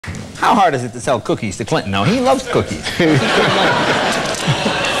How hard is it to sell cookies to Clinton? No, he loves cookies.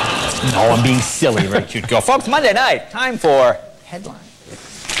 Oh, I'm being silly, right? You'd go. Folks, Monday night, time for Headline.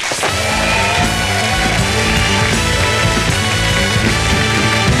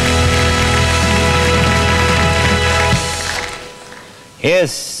 Here's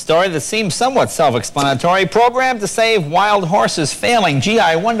a story that seems somewhat self-explanatory. Program to save wild horses failing. Gee,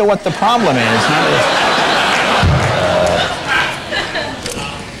 I wonder what the problem is.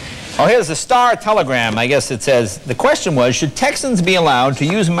 Oh, here's the Star Telegram. I guess it says, the question was, should Texans be allowed to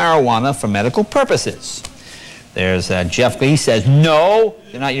use marijuana for medical purposes? There's Jeff, he says, no,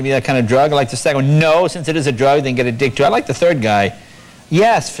 they're not going to be that kind of drug. I like the second one, no, since it is a drug, they can get addicted to it. I like the third guy.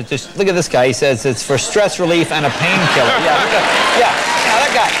 Yes, just look at this guy. He says it's for stress relief and a painkiller. Yeah,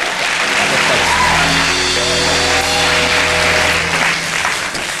 that guy.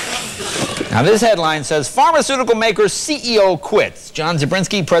 Now, this headline says, pharmaceutical maker's CEO quits. John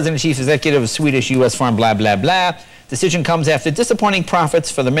Zabrinsky, president and chief executive of Swedish U.S. Farm, blah, blah, blah. Decision comes after disappointing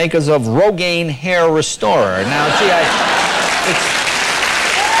profits for the makers of Rogaine Hair Restorer. Now, gee,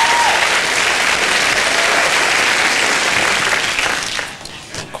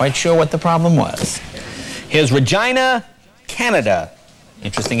 quite sure what the problem was. Here's Regina, Canada.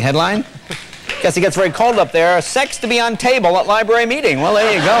 Interesting headline. Guess it gets very cold up there. Sex to be on table at library meeting. Well,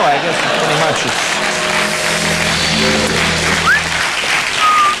 there you go. I guess pretty much.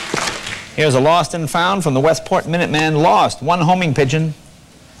 Here's a lost and found from the Westport Minuteman. Lost. One homing pigeon.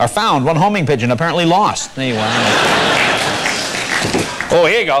 Or found. One homing pigeon. Apparently lost. There you go. Oh,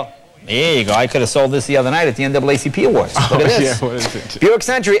 here you go. There you go. I could have sold this the other night at the NAACP Awards. Look at this. Yeah, what is it? Buick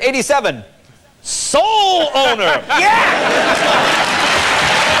Century, 87. Sole owner. Yeah!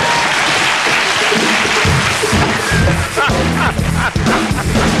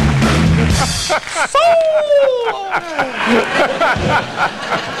 Sole owner.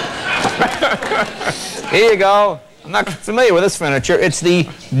 Here you go. I'm not familiar with this furniture. It's the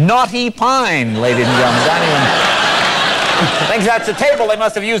Naughty Pine, ladies and gentlemen. I think that's a table they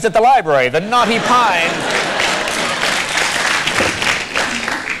must have used at the library, the Naughty Pine.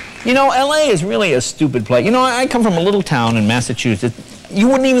 You know, L.A. is really a stupid place. You know, I come from a little town in Massachusetts. You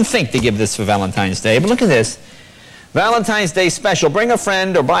wouldn't even think to give this for Valentine's Day, but look at this. Valentine's Day special. Bring a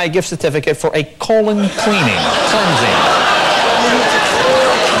friend or buy a gift certificate for a colon cleansing.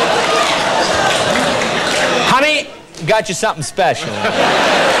 Honey, got you something special.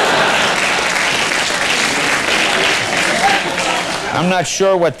 I'm not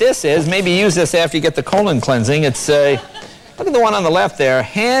sure what this is. Maybe use this after you get the colon cleansing. It's a, look at the one on the left there,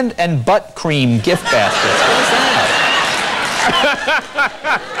 hand and butt cream gift baskets. What is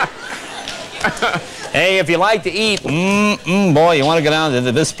that? Hey, if you like to eat, boy, you want to go down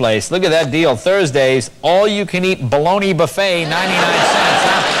to this place. Look at that deal. Thursdays, all you can eat bologna buffet, 99 cents.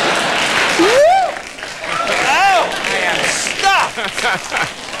 Huh? Oh, man, stop!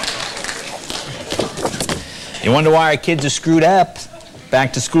 You wonder why our kids are screwed up?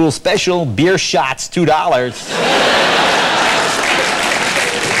 Back to school special, beer shots, $2.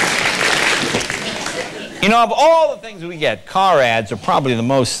 You know, of all the things we get, car ads are probably the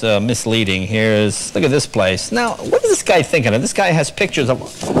most misleading. Here's, look at this place. Now, what is this guy thinking of? This guy has pictures of,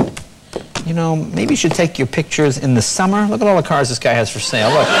 you know, maybe you should take your pictures in the summer. Look at all the cars this guy has for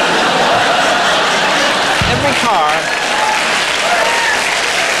sale. Look. Every car.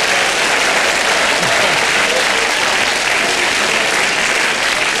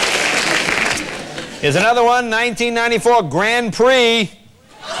 Here's another one, 1994 Grand Prix,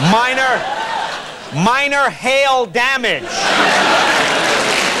 minor hail damage.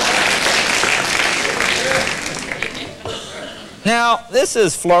 Now, this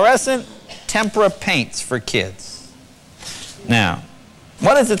is fluorescent tempera paints for kids. Now,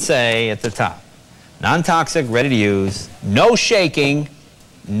 what does it say at the top? Non-toxic, ready to use, no shaking,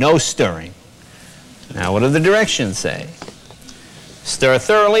 no stirring. Now, what do the directions say? Stir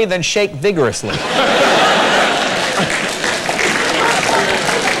thoroughly, then shake vigorously.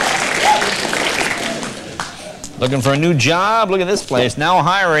 Looking for a new job? Look at this place. Now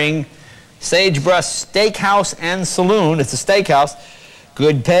hiring Sagebrush Steakhouse and Saloon. It's a steakhouse.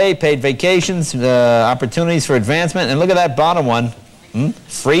 Good pay, paid vacations, opportunities for advancement. And look at that bottom one.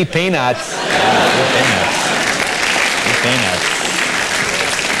 Free peanuts. Free peanuts.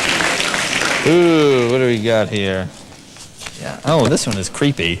 Ooh, what do we got here? Yeah. Oh, this one is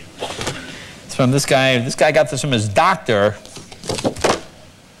creepy. It's from this guy. This guy got this from his doctor.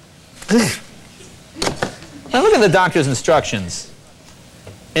 Now look at the doctor's instructions.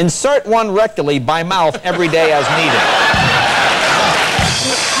 Insert one rectally by mouth every day as needed.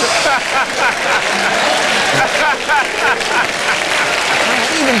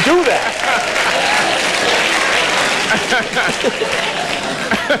 even do that.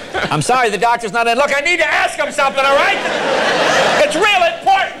 I'm sorry, the doctor's not in. Look, I need to ask him something, all right? It's real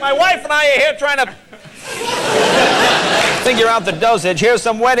important. My wife and I are here trying to figure out the dosage. Here's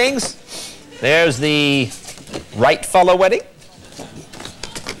some weddings. There's the Right Fellow wedding.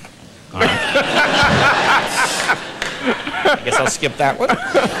 All right. I guess I'll skip that one.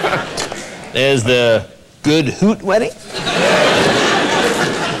 There's the Good Hoot wedding.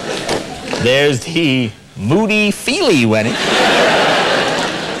 There's the Moody Feely wedding.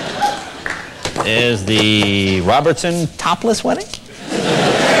 There's the Robertson Topless wedding.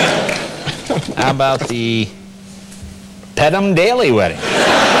 How about the Pedham Daly wedding?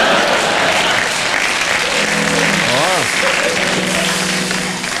 Oh.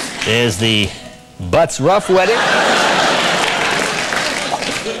 There's the Butts Rough wedding.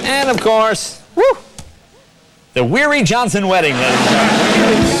 And of course, woo, the Weary Johnson wedding.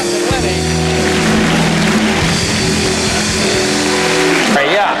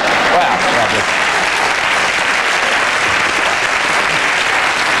 Yeah, well,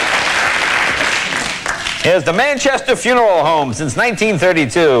 here's the Manchester Funeral Home since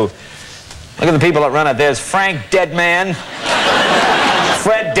 1932. Look at the people that run it. There's Frank Deadman,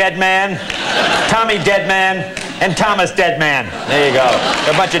 Fred Deadman, Tommy Deadman, and Thomas Deadman. There you go.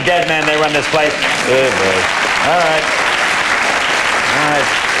 They're a bunch of dead men. They run this place. Good boy. All right. All right.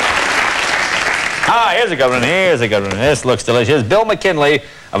 Ah, here's a good one. Here's a good one. This looks delicious. Bill McKinley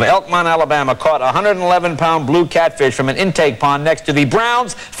of Elkmont, Alabama, caught a 111-pound blue catfish from an intake pond next to the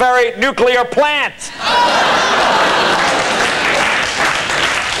Browns Ferry nuclear plant.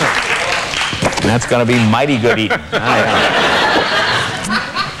 That's going to be mighty good eating.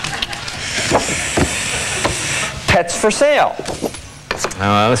 Pets for sale.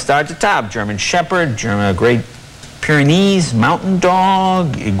 Let's start at the top. German Shepherd, Great Pyrenees, Mountain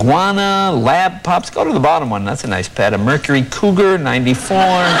Dog, Iguana, Lab Pups. Go to the bottom one. That's a nice pet. A Mercury Cougar, 94.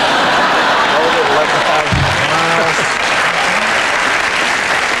 Loaded, 11,000 miles.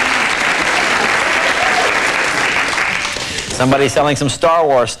 Somebody selling some Star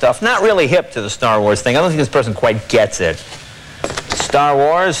Wars stuff. Not really hip to the Star Wars thing. I don't think this person quite gets it. Star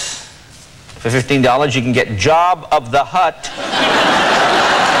Wars. For $15, you can get Job of the Hutt.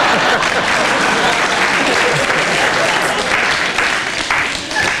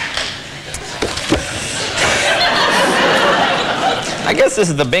 I guess this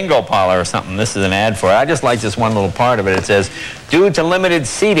is the bingo parlor or something. This is an ad for it. I just like this one little part of it. It says, due to limited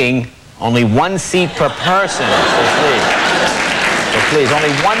seating, only 1 seat per person. So please,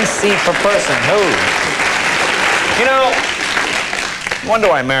 only 1 seat per person. Who? You know, I wonder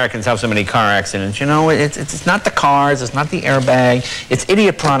why Americans have so many car accidents. You know, it's not the cars, it's not the airbag, it's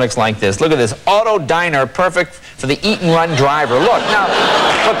idiot products like this. Look at this, Auto Diner, perfect for the eat and run driver. Look, now,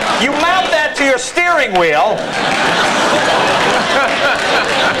 look, you mount that to your steering wheel.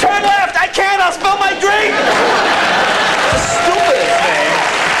 Turn left, I can't, I'll spill my drink. The stupidest thing.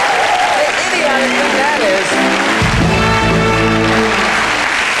 The idiotic thing that is.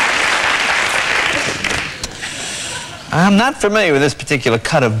 I'm not familiar with this particular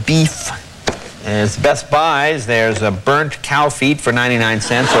cut of beef. There's Best Buys. There's a burnt cow feet for 99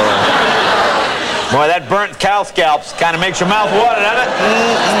 cents. Or, boy, that burnt cow scalps kind of makes your mouth water, doesn't it?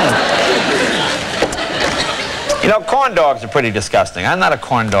 You know, corn dogs are pretty disgusting. I'm not a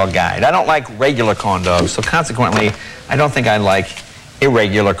corn dog guy. I don't like regular corn dogs, so consequently, I don't think I like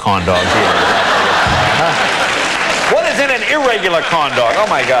irregular corn dogs either. What is in an irregular corn dog? Oh,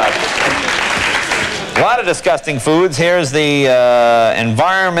 my God. A lot of disgusting foods. Here's the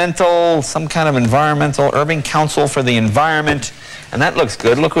some kind of environmental, Urban Council for the Environment. And that looks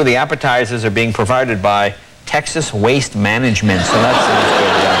good. Look where the appetizers are being provided by Texas Waste Management. So that sounds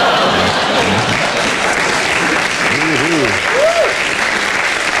good, yeah.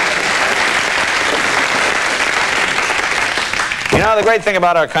 You know, the great thing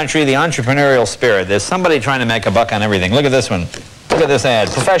about our country, the entrepreneurial spirit. There's somebody trying to make a buck on everything. Look at this one. Look at this ad.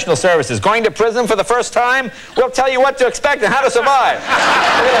 Professional services. Going to prison for the first time? We'll tell you what to expect and how to survive.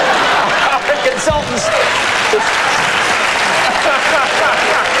 Our consultants.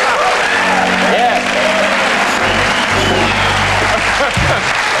 Yeah.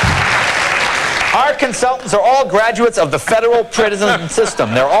 Our consultants are all graduates of the federal prison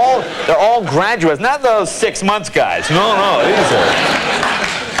system. They're all graduates, not those 6 months guys. No, these are.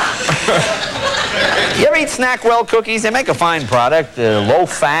 You ever eat Snackwell cookies? They make a fine product, low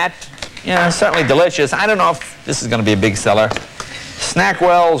fat, yeah, certainly delicious. I don't know if this is going to be a big seller.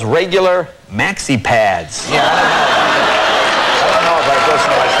 Snackwell's regular maxi pads. Yeah, I don't know if I go so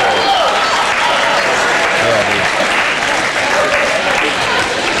much there.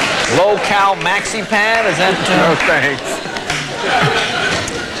 Low-cal maxi pad, is that? No, thanks.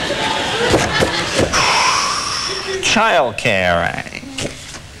 Child care.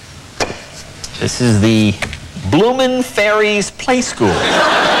 This is the Bloomin' Fairies Play School.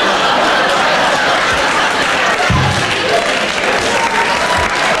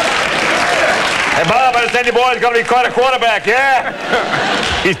 Hey, Bob, I understand your boy's going to be quite a quarterback, yeah?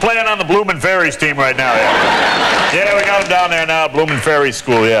 He's playing on the Bloomin' Fairies team right now, yeah. Yeah, we got him down there now, Bloomin' Fairies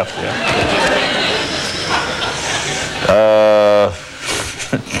School, yeah.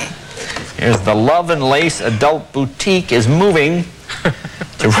 Here's the Love and Lace Adult Boutique is moving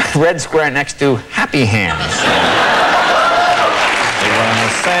to Red Square next to Happy Hands. They run the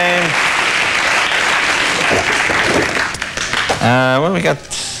same. What do we got?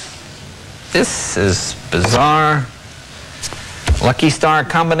 This is bizarre. Lucky Star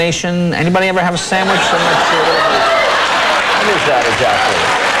combination. Anybody ever have a sandwich? I'm not sure. What is that exactly?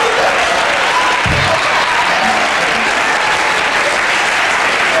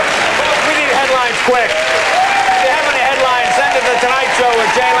 We need headlines quick. If you have any headlines, send it to The Tonight Show with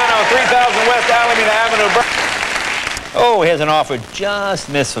Jay Leno, 3000 West Alameda Avenue. Oh, here's an offer just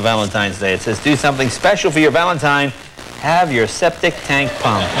missed for Valentine's Day. It says, do something special for your Valentine. Have your septic tank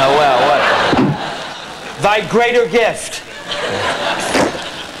pumped. Oh, well, what? Thy greater gift.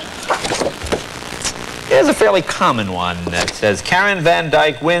 Here's a fairly common one that says, Karen Van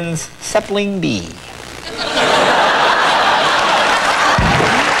Dyke wins Sapling Bee.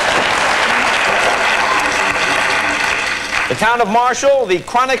 The town of Marshall, the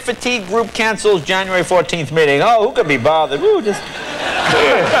chronic fatigue group cancels January 14th meeting. Oh, who could be bothered? Ooh, just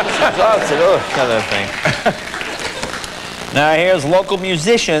exhausted. Oh, kind of thing. Now here's local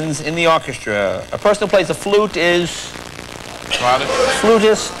musicians in the orchestra. A person who plays the flute is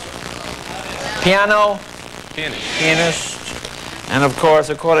flutist, pianist, and of course,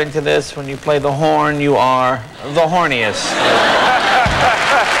 according to this, when you play the horn, you are the horniest.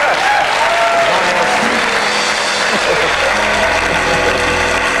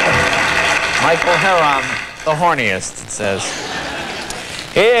 Michael Heron, the horniest, it says.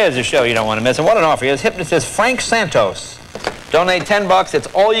 Here's a show you don't want to miss, and what an offer. Here's hypnotist Frank Santos. Donate $10. It's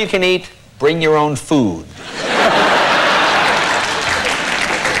all you can eat. Bring your own food.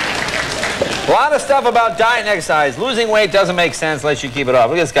 A lot of stuff about diet and exercise. Losing weight doesn't make sense unless you keep it off.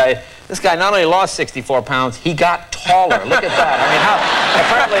 Look at this guy. This guy not only lost 64 pounds, he got taller. Look at that. I mean, how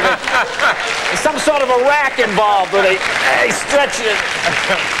apparently there's some sort of a rack involved where they stretch it.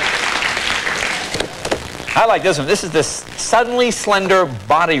 I like this one. This is this Suddenly Slender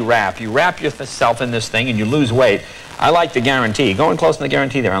Body Wrap. You wrap yourself in this thing and you lose weight. I like the guarantee. Go in close to the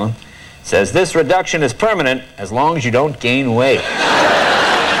guarantee there, Alan. It says, this reduction is permanent as long as you don't gain weight.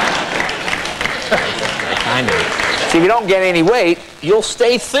 Kind of. See, if you don't get any weight, you'll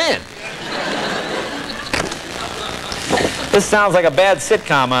stay thin. This sounds like a bad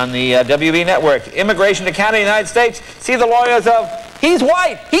sitcom on the WB network. Immigration to Canada, United States. See the lawyers of, he's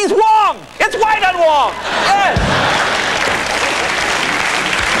white, he's Wong. It's white on Wong. Yes.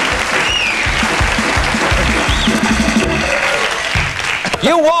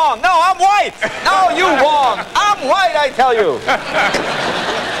 You Wong. No, I'm white. No, you Wong. I'm white, I tell you.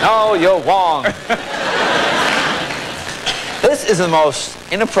 No, you're Wong. This is the most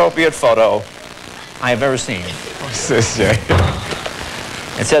inappropriate photo I have ever seen. What's this, Jay?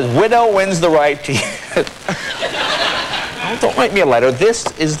 It says, widow wins the right to... Don't write me a letter. This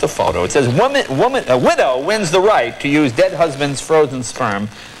is the photo. It says, a widow wins the right to use dead husband's frozen sperm.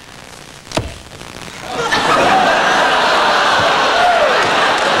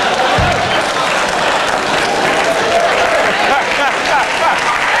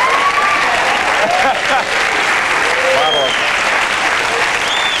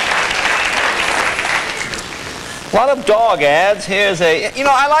 A lot of dog ads. Here's a, you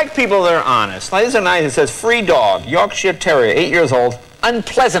know, I like people that are honest. Like, these are nice. It says, free dog, Yorkshire Terrier, 8 years old,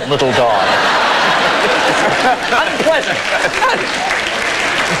 unpleasant little dog. Unpleasant.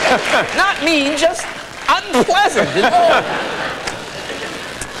 Not mean, just unpleasant.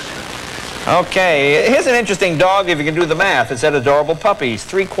 Okay, here's an interesting dog if you can do the math. It said adorable puppies,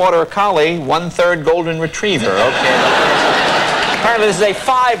 3/4 collie, 1/3 golden retriever. Okay. Apparently this is a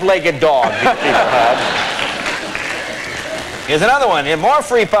 5-legged dog these people have. Here's another one. Here, more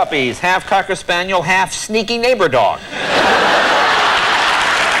free puppies. Half Cocker Spaniel, half sneaky neighbor dog.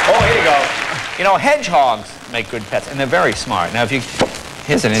 Oh, here you go. You know, hedgehogs make good pets, and they're very smart. Now, if you...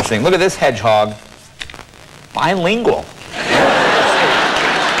 Here's an interesting... Look at this hedgehog. Bilingual.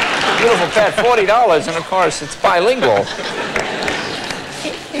 Beautiful pet, $40, and of course, it's bilingual.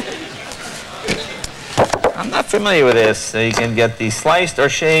 I'm not familiar with this, so you can get the sliced or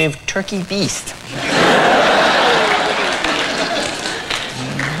shaved turkey beast.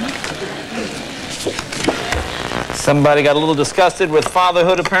 Somebody got a little disgusted with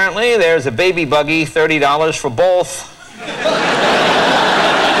fatherhood, apparently. There's a baby buggy, $30 for both.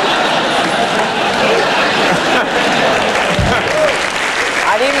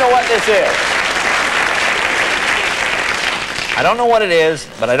 I don't even know what this is. I don't know what it is,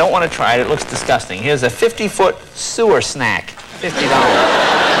 but I don't want to try it. It looks disgusting. Here's a 50-foot sewer snack. $50.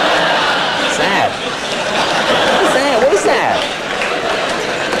 Sad. What is that? What is that?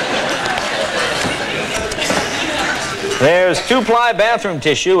 There's 2-ply bathroom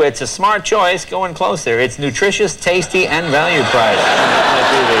tissue. It's a smart choice. Go in closer. It's nutritious, tasty, and value priced.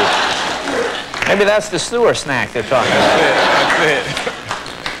 Maybe that's the sewer snack they're talking about. That's it.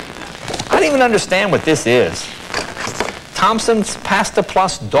 I don't even understand what this is. Thompson's Pasta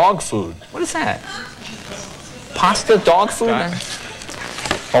Plus dog food. What is that? Pasta dog food?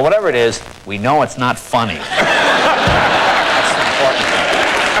 Well, whatever it is, we know it's not funny. That's the important thing.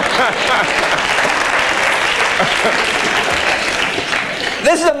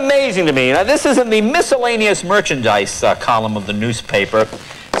 This is amazing to me. Now, this is in the miscellaneous merchandise column of the newspaper.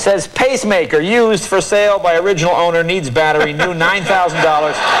 It says, pacemaker used for sale by original owner, needs battery, new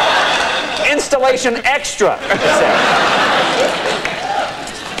 $9,000. Installation extra, it says.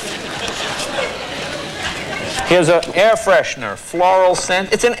 Here's an air freshener, floral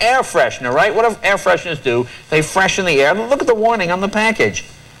scent. It's an air freshener, right? What do air fresheners do? They freshen the air. Look at the warning on the package.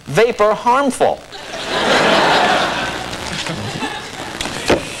 Vapor harmful.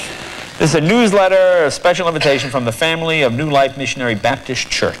 This is a newsletter, a special invitation from the family of New Life Missionary Baptist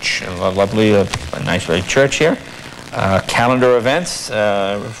Church. A lovely, a nice church here. Calendar events,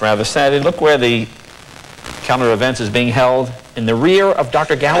 rather sad. Look where the calendar events is being held, in the rear of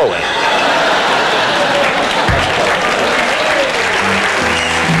Dr. Galloway.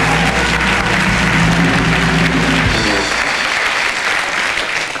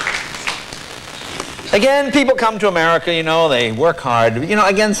 Again, people come to America, you know, they work hard. You know,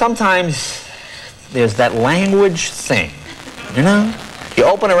 again, sometimes there's that language thing, you know? You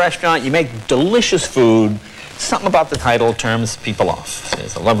open a restaurant, you make delicious food, something about the title turns people off.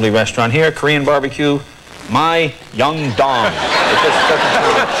 There's a lovely restaurant here, Korean barbecue, My Young Dong. It just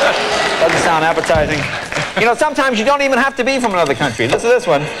doesn't sound appetizing. You know, sometimes you don't even have to be from another country. Listen to this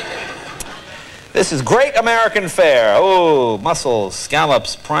one. This is Great American Fare. Oh, mussels,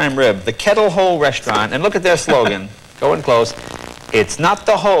 scallops, prime rib. The Kettle Hole Restaurant. And look at their slogan. Go in close. It's not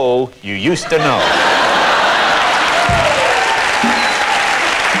the hoe you used to know.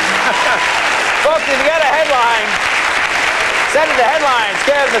 Folks, if you got a headline, send it to Headlines.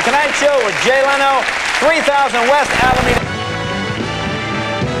 Care of The Tonight Show with Jay Leno, 3000 West Alameda.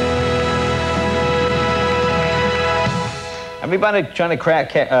 Everybody trying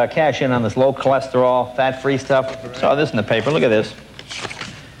to cash in on this low cholesterol, fat-free stuff. Saw this in the paper. Look at this.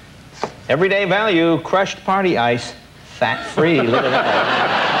 Everyday value, crushed party ice, fat-free. Look at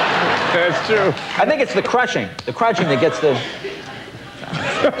that. That's true. I think it's the crushing. The crushing that gets the...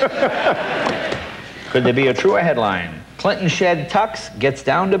 Could there be a truer headline? Clinton shed tux, gets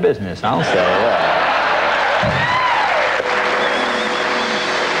down to business. I'll say that.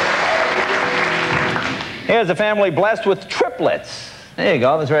 Here's a family blessed with triplets. There you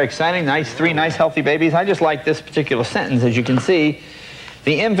go. That's very exciting. Three nice, healthy babies. I just like this particular sentence. As you can see,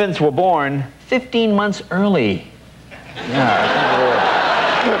 the infants were born 15 months early.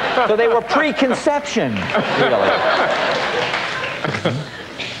 Yeah, so they were pre-conception, really.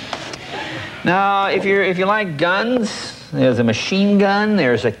 Now, if you like guns, there's a machine gun,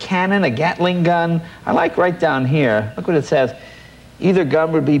 there's a cannon, a Gatling gun. I like right down here. Look what it says. Either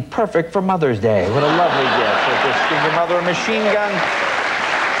gun would be perfect for Mother's Day. What a lovely gift. So just give your mother a machine gun.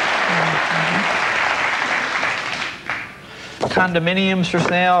 Condominiums for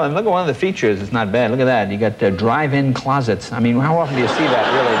sale. And look at one of the features. It's not bad. Look at that. You got drive-in closets. I mean, how often do you see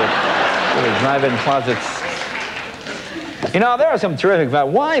that, really? Drive-in closets. You know, there are some terrific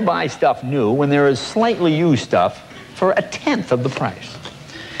value. Why buy stuff new when there is slightly used stuff for 1/10 of the price?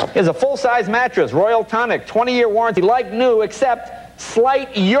 Here's a full-size mattress, Royal Tonic, 20-year warranty, like new, except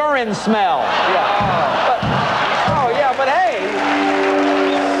slight urine smell. Yeah. But hey.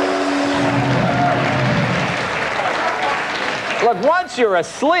 Look, once you're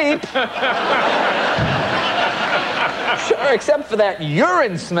asleep, sure, except for that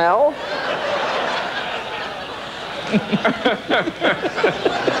urine smell.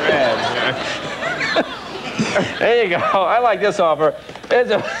 There you go. I like this offer.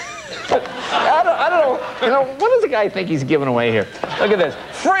 It's a, I don't know. You know, what does the guy think he's giving away here? Look at this.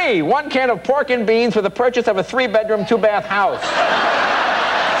 free 1 can of pork and beans for the purchase of a 3-bedroom, 2-bath house.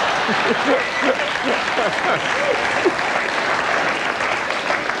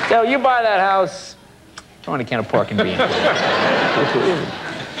 So you buy that house, throw in a can of pork and beans.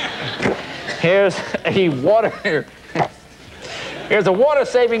 Here's a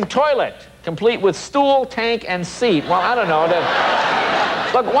water-saving toilet, complete with stool, tank, and seat. Well, I don't know.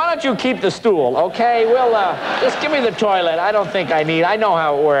 Look, why don't you keep the stool, okay? We'll, just give me the toilet. I don't think I know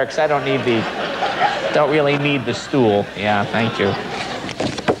how it works. I don't really need the stool. Yeah, thank you.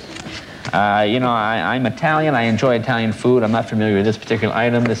 You know, I'm Italian. I enjoy Italian food. I'm not familiar with this particular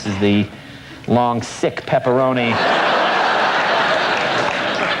item. This is the long, sick pepperoni.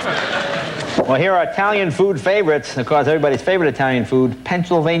 Well, here are Italian food favorites. Of course, everybody's favorite Italian food,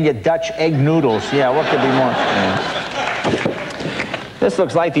 Pennsylvania Dutch egg noodles. Yeah, what could be more? Yeah. This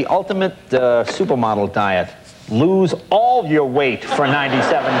looks like the ultimate supermodel diet. Lose all your weight for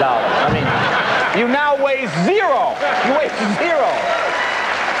 $97. I mean, you now weigh 0. You weigh 0.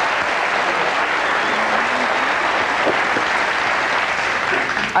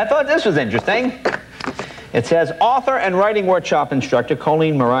 I thought this was interesting. It says, author and writing workshop instructor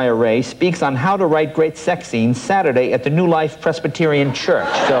Colleen Mariah Ray speaks on how to write great sex scenes Saturday at the New Life Presbyterian Church.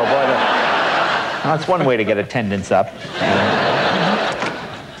 So, boy, that's one way to get attendance up.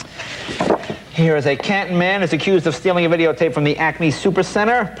 Here is a Canton man who's accused of stealing a videotape from the Acme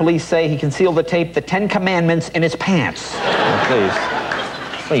Supercenter. Police say he concealed the tape, The 10 Commandments, in his pants.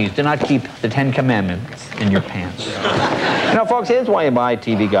 Oh, please, do not keep the 10 Commandments in your pants. You know, folks, here's why you buy a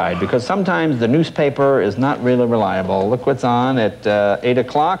TV Guide, because sometimes the newspaper is not really reliable. Look what's on at 8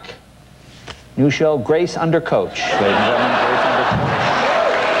 o'clock. New show, Grace Under Coach. Ladies and gentlemen, Grace Under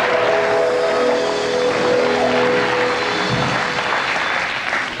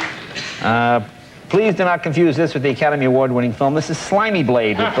Coach. Please do not confuse this with the Academy Award-winning film. This is Slimy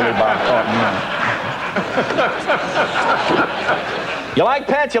Blade with Billy Bob Thornton. You like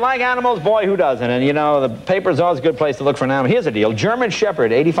pets, you like animals, boy, who doesn't? And you know, the paper's always a good place to look for an animal. Here's a deal. German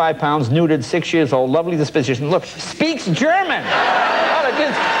Shepherd, 85 pounds, neutered, 6 years old, lovely disposition. Look, speaks German. What is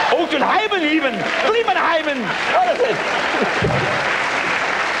this? Otenheimen even. Liebenheimen. What is it?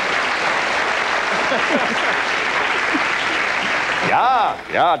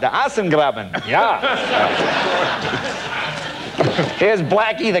 Ja, der Assengraben. Ja. Here's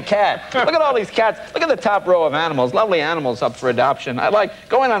Blackie the cat. Look at all these cats. Look at the top row of animals. Lovely animals up for adoption. I like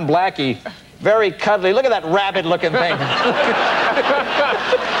going on Blackie. Very cuddly. Look at that rabid-looking thing.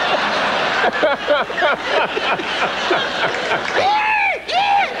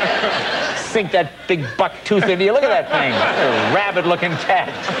 Sink that big buck tooth into you. Look at that thing. A rabid-looking cat.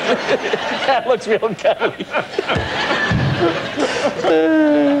 That looks real cuddly.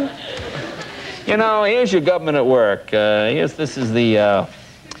 You know, here's your government at work. This is the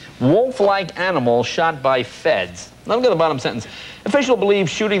wolf-like animal shot by feds. Now look at the bottom sentence. Official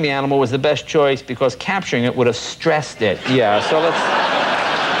believes shooting the animal was the best choice because capturing it would have stressed it. Yeah, so let's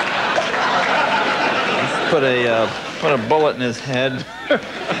put a bullet in his head.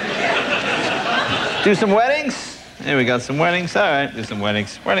 Do some weddings? There we got some weddings. All right, do some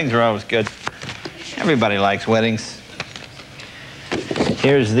weddings. Weddings are always good. Everybody likes weddings.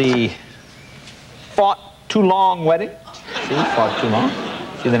 Here's the Fought Too Long wedding. See, Fought Too Long.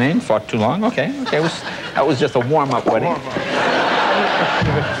 See the name? Fought Too Long. Okay. That was just a warm-up wedding.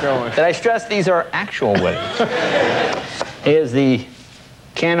 Did I stress these are actual weddings? Here's the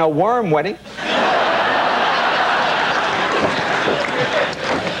Can of Worm wedding.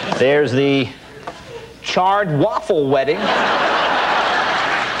 There's the Charred Waffle wedding.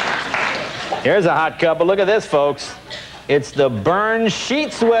 Here's a hot couple. Look at this, folks. It's the Burn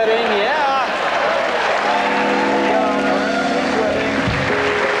Sheets wedding. Yeah.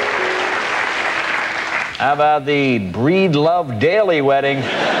 How about the Breed Love Daily wedding?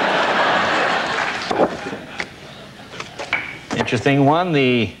 Interesting one,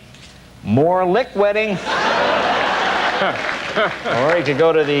 the More Lick wedding. Or you could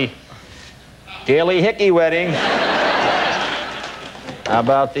go to the Daily Hickey wedding. How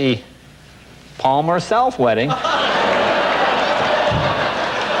about the Palmer Self wedding?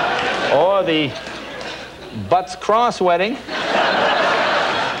 Or the Butts Cross wedding.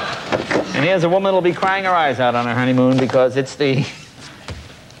 And here's a woman who'll be crying her eyes out on her honeymoon because it's the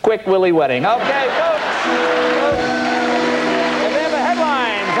Quick Willie wedding. Okay, folks. And there are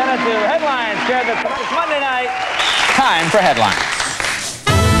headlines. And it's the headlines. It's Monday night. Time for headlines.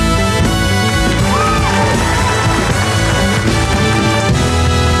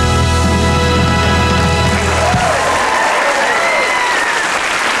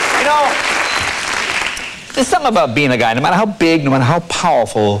 There's something about being a guy, no matter how big, no matter how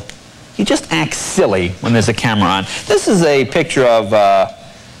powerful, you just act silly when there's a camera on. This is a picture of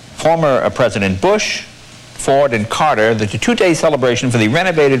former President Bush, Ford, and Carter, the two-day celebration for the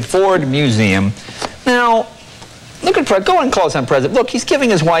renovated Ford Museum. Now, look at Fred. Go in close on President. Look, he's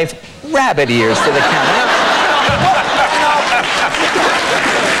giving his wife rabbit ears to the camera.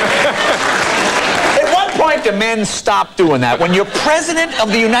 At what point do men stop doing that? When you're President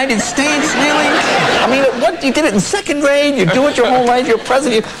of the United States, really? I mean, what, you did it in second grade, you do it your whole life, you're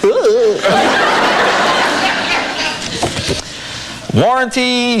President.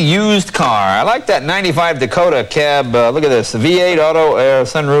 Warranty used car. I like that 95 Dakota cab. Look at this. The V8, auto, air,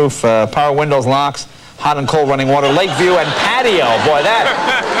 sunroof, power windows, locks, hot and cold running water, lake view, and patio. Boy,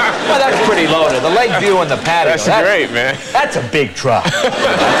 that's pretty loaded. The lake view and the patio. That's great, man. That's a big truck.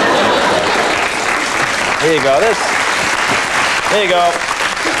 Here you go. There you go.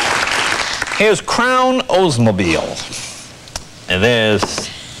 Here's Crown Oldsmobile. And there's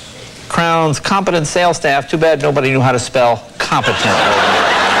Crown's competent sales staff. Too bad nobody knew how to spell competent.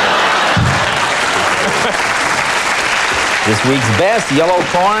 This week's best, yellow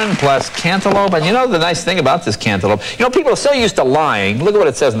corn plus cantaloupe. And you know the nice thing about this cantaloupe? You know, people are so used to lying. Look at what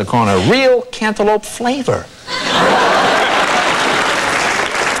it says in the corner. Real cantaloupe flavor.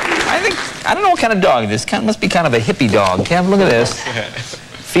 I don't know what kind of dog this is. Must be kind of a hippie dog. Kev, look at this.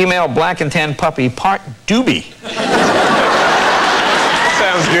 Female black and tan puppy, part doobie.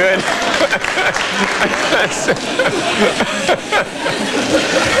 Sounds good.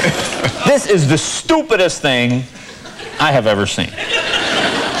 This is the stupidest thing I have ever seen.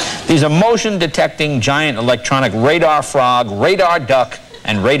 These are motion-detecting giant electronic radar frog, radar duck,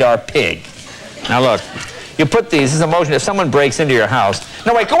 and radar pig. Now look, you put these, this is a motion, if someone breaks into your house.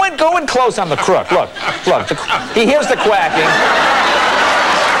 No, wait, go in close on the crook. Look, he hears the quacking.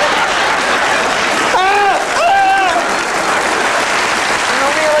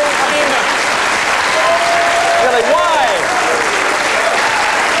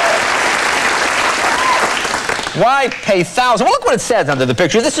 Why pay thousands? Well, look what it says under the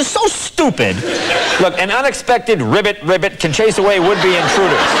picture. This is so stupid. Look, an unexpected ribbit can chase away would-be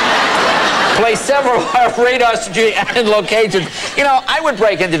intruders. Place several radar and locations. You know, I would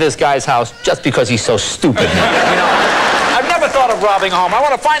break into this guy's house just because he's so stupid. You know, I've never thought of robbing a home. I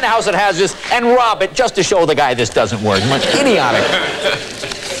want to find a house that has this and rob it just to show the guy this doesn't work. Much idiotic.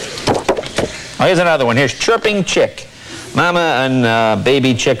 Oh, here's another one. Here's Chirping Chick. Mama and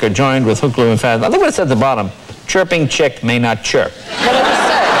baby chick are joined with hook glue and fat. Look what it says at the bottom. Chirping chick may not chirp. What did it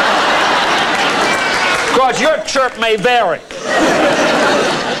say? Because your chirp may vary.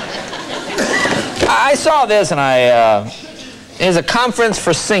 I saw this and there's a conference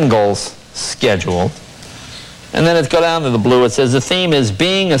for singles scheduled. And then it's go down to the blue. It says the theme is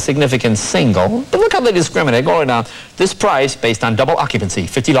being a significant single. But look how they discriminate. Going down. This price based on double occupancy,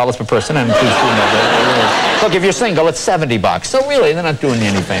 $50 per person, and includes food and beverage. Look, if you're single, it's $70. So really, they're not doing you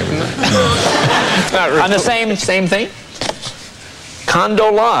any favors. On the same thing.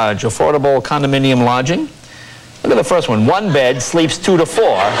 Condo Lodge, affordable condominium lodging. Look at the first one. One bed sleeps 2 to 4.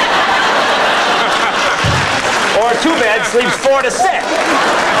 Or 2 beds sleeps 4 to 6.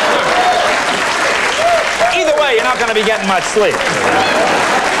 Either way, you're not going to be getting much sleep.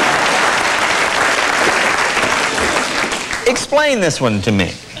 Explain this one to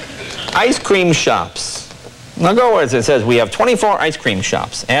me. Ice cream shops. Now go where it says we have 24 ice cream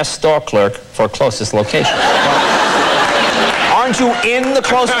shops. Ask store clerk for closest location. Well, aren't you in the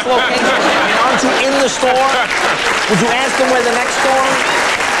closest location? I mean, aren't you in the store? Would you ask them where the next store is?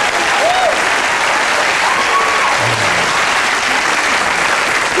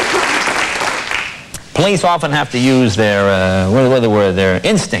 Police often have to use their, their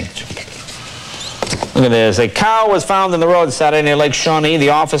instinct. Look at this. A cow was found in the road Saturday near Lake Shawnee. The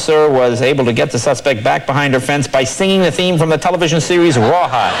officer was able to get the suspect back behind her fence by singing the theme from the television series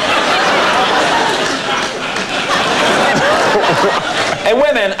Rawhide. Hey,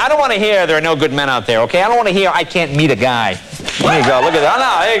 women, I don't want to hear there are no good men out there, okay? I don't want to hear I can't meet a guy. There you go. Look at that. Oh,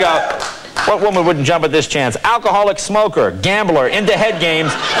 no, there you go. What woman wouldn't jump at this chance? Alcoholic smoker, gambler, into head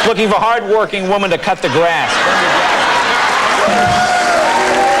games, looking for hard-working woman to cut the grass.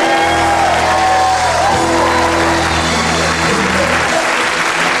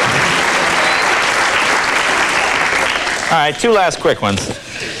 All right, 2 last quick ones.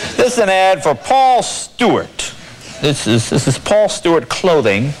 This is an ad for Paul Stewart. This is Paul Stewart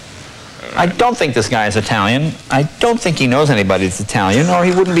clothing. I don't think this guy is Italian. I don't think he knows anybody that's Italian, or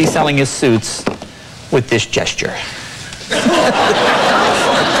he wouldn't be selling his suits with this gesture. Hey,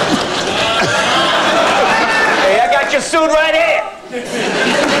 I got your suit right here.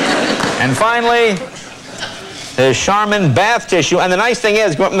 And finally, There's Charmin bath tissue, and the nice thing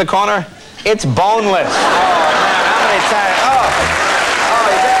is, go up in the corner, it's boneless. Oh, man, how many times? Oh,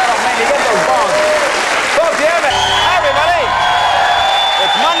 man, you get those bones. Folks, you have it. Hi, everybody.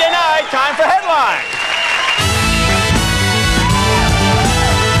 It's Monday night, time for Headlines.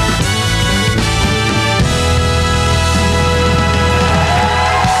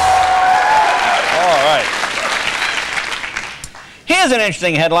 Here's an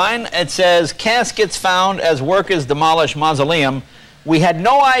interesting headline. It says, caskets found as workers demolish mausoleum. We had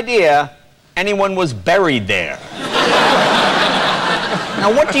no idea anyone was buried there.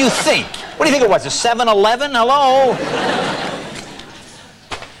 Now, what do you think? What do you think it was, a 7-Eleven? Hello?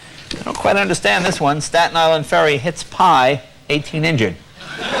 I don't quite understand this one. Staten Island ferry hits pie, 18 injured.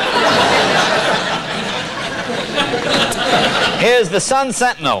 Here's the Sun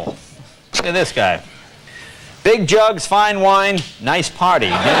Sentinel. Look at this guy. Big jugs, fine wine, nice party,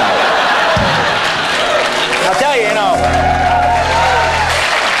 you know. I'll tell you, you know.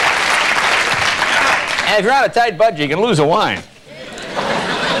 And if you're on a tight budget, you can lose a wine.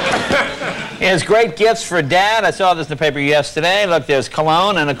 Here's great gifts for Dad. I saw this in the paper yesterday. Look, there's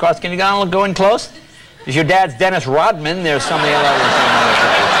cologne, and of course, can you go in close? There's your dad's Dennis Rodman. There's some of the other.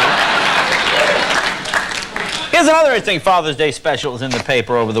 Here's another interesting Father's Day specials in the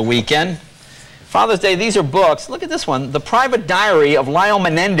paper over the weekend. Father's Day, these are books. Look at this one, The Private Diary of Lyle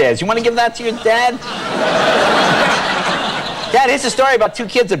Menendez. You want to give that to your dad? Dad, here's a story about two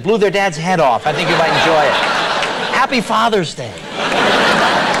kids that blew their dad's head off. I think you might enjoy it. Happy Father's Day.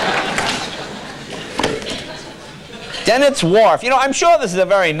 Dennett's Wharf. You know, I'm sure this is a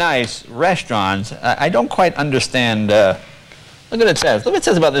very nice restaurant. I don't quite understand. Look what it says. Look what it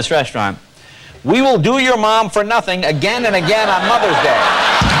says about this restaurant. We will do your mom for nothing again and again on Mother's Day.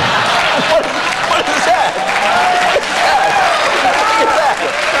 What is that?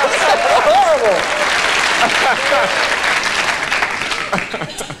 Horrible.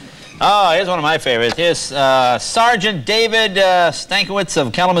 Oh, here's one of my favorites. Here's Sergeant David Stankiewicz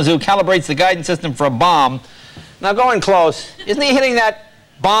of Kalamazoo calibrates the guidance system for a bomb. Now, go in close. Isn't he hitting that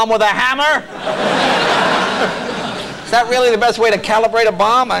bomb with a hammer? Is that really the best way to calibrate a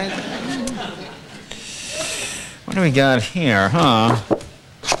bomb? What do we got here, huh?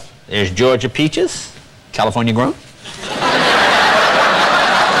 There's Georgia peaches, California grown.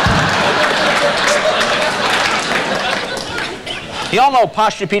 You all know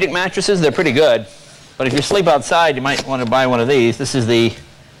Posturepedic mattresses, they're pretty good. But if you sleep outside, you might want to buy one of these. This is the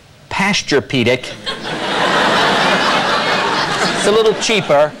Pasturepedic. It's a little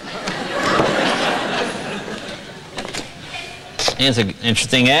cheaper. Here's an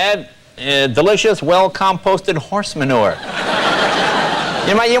interesting ad. Delicious, well-composted horse manure.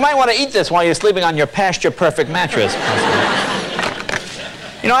 You might want to eat this while you're sleeping on your pasture-perfect mattress.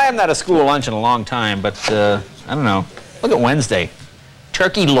 You know, I haven't had a school lunch in a long time, but I don't know. Look at Wednesday.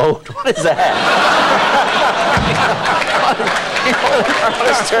 Turkey load. What is that? What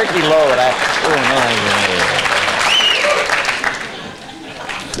is turkey load?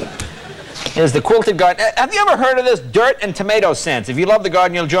 Here's the quilted garden. Have you ever heard of this? Dirt and tomato scents. If you love the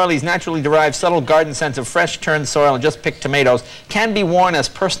garden, you'll enjoy these naturally derived, subtle garden scents of fresh turned soil and just picked tomatoes. Can be worn as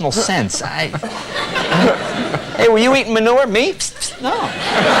personal scents. Hey, were you eating manure? Me? No.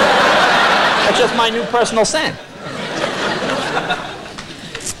 That's just my new personal scent.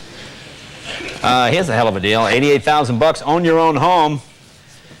 Here's a hell of a deal. $88,000. Own your own home.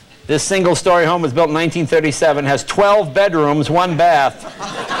 This single-story home was built in 1937. Has 12 bedrooms, 1 bath.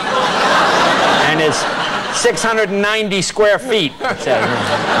 And is 690 square feet. Not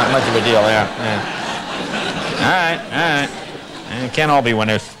much of a deal there. Yeah. All right. It can't all be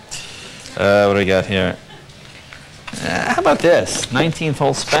winners. What do we got here? How about this? 19th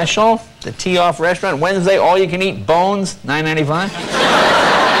hole special. The Tee Off Restaurant. Wednesday, all you can eat bones, $9.95.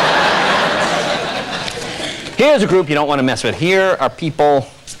 Here's a group you don't want to mess with. Here are people,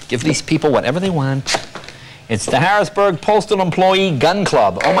 give these people whatever they want. It's the Harrisburg Postal Employee Gun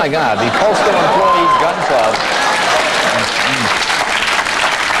Club. Oh my God, the Postal Employee Gun Club.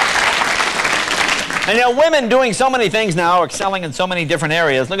 And you know, women doing so many things now, excelling in so many different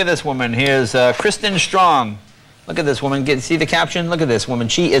areas. Look at this woman. Here's Kristen Strong. Look at this woman. See the caption? Look at this woman.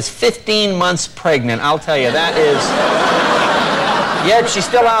 She is 15 months pregnant. I'll tell you, that is... Yet she's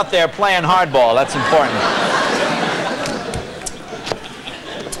still out there playing hardball. That's important.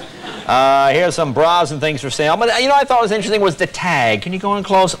 Here's some bras and things for sale. But you know what I thought was interesting was the tag. Can you go in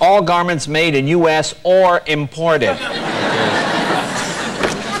close? All garments made in U.S. or imported.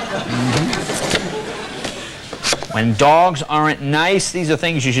 When dogs aren't nice, these are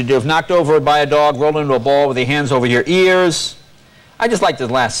things you should do. If knocked over by a dog, roll into a ball with your hands over your ears. I just like the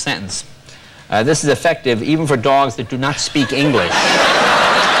last sentence. This is effective even for dogs that do not speak English.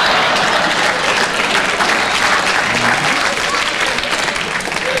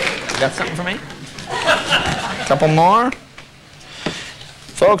 You got something for me? A couple more?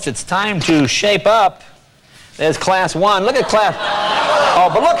 Folks, it's time to shape up. There's class 1. Look at class... Oh,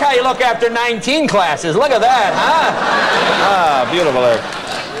 but look how you look after 19 classes. Look at that, huh? Ah, beautiful.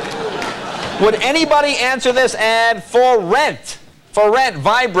 Would anybody answer this ad for rent? For rent,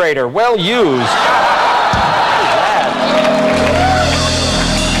 vibrator, well used.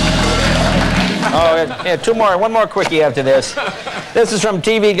 Oh, yeah, two more. One more quickie after this. This is from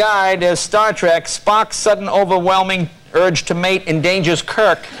TV Guide. There's Star Trek. Spock's sudden overwhelming urge to mate endangers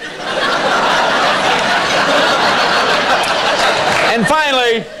Kirk. And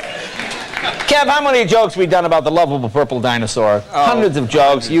finally, Kev, how many jokes we've done about the lovable purple dinosaur? Oh, hundreds of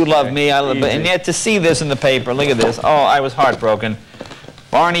jokes. You love me, I love me. And yet to see this in the paper, look at this. Oh, I was heartbroken.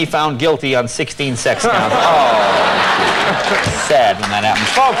 Barney found guilty on 16 sex counts. Oh, sad when that happens.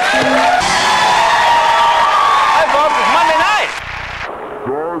 Folks, hi, folks, it's Monday night.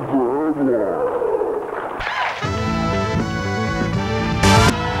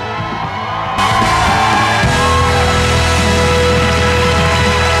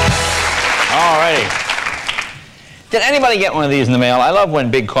 Did anybody get one of these in the mail? I love when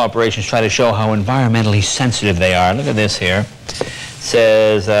big corporations try to show how environmentally sensitive they are. Look at this here. It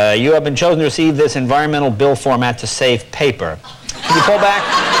says, you have been chosen to receive this environmental bill format to save paper. Can you pull back?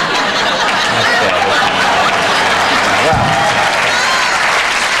 Okay. Well.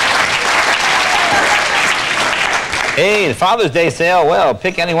 Hey, the Father's Day sale. Well,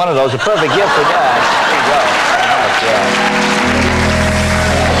 pick any one of those. A perfect gift for Dad. There you go.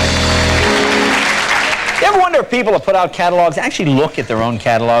 You ever wonder if people that put out catalogs actually look at their own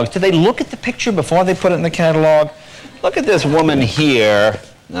catalogs? Do they look at the picture before they put it in the catalog? Look at this woman here.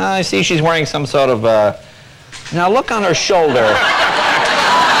 I see she's wearing some sort of, now look on her shoulder. Now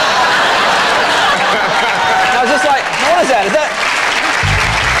is this like, what is that? Is that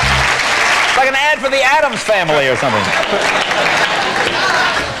like an ad for the Addams Family or something?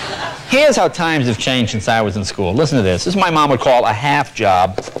 Here's how times have changed since I was in school. Listen to this. This is what my mom would call a half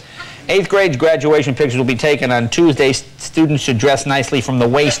job. 8th grade graduation pictures will be taken on Tuesday. Students should dress nicely from the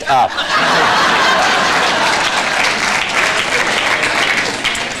waist up.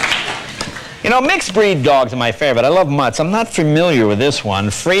 You know, mixed breed dogs are my favorite. I love mutts. I'm not familiar with this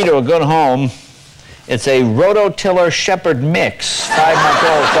one. Free to a good home. It's a rototiller shepherd mix,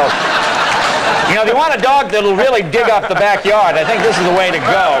 5-month-old. So, you know, if you want a dog that'll really dig up the backyard, I think this is the way to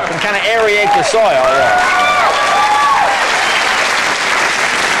go. Can kind of aerate the soil. Yeah.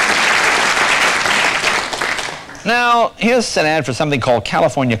 Now, here's an ad for something called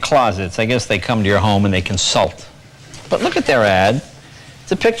California Closets. I guess they come to your home and they consult. But look at their ad.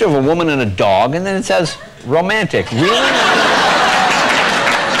 It's a picture of a woman and a dog, and then it says, romantic. Really? Now,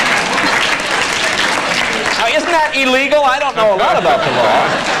 isn't that illegal? I don't know a lot about the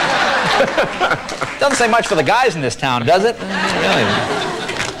law. Doesn't say much for the guys in this town, does it? Really?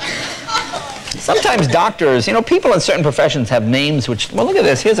 Sometimes doctors, you know, people in certain professions have names which, well, look at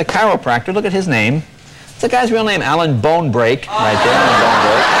this. Here's a chiropractor. Look at his name. It's the guy's real name, Alan Bonebreak, right there, Alan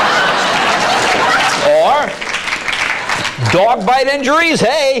Bonebreak. Or, dog bite injuries,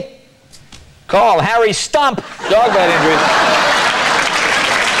 hey, call Harry Stump, dog bite injuries.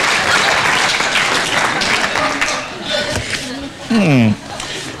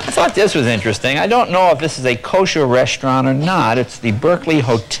 I thought this was interesting. I don't know if this is a kosher restaurant or not. It's the Berkeley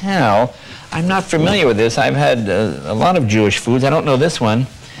Hotel. I'm not familiar with this. I've had a lot of Jewish foods. I don't know this one.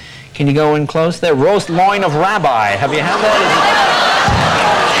 Can you go in close there? Roast loin of rabbi. Have you had that?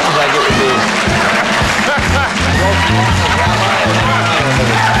 Seems like it would be.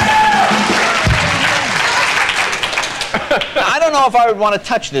 Now, I don't know if I would want to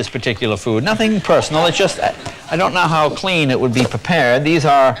touch this particular food. Nothing personal. It's just I don't know how clean it would be prepared. These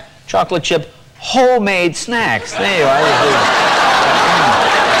are chocolate chip homemade snacks. There you are.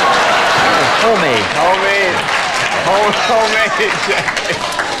 Homemade. Homemade.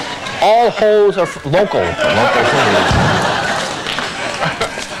 All hoes are local.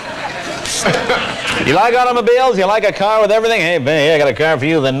 You like automobiles? You like a car with everything? Hey, babe, I got a car for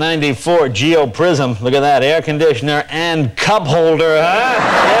you, the 94 Geo Prism. Look at that, air conditioner and cup holder, huh?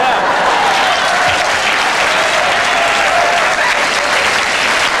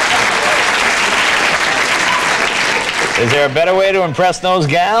 Yeah. Is there a better way to impress those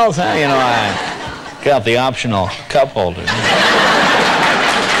gals? Huh? You know, I got the optional cup holder.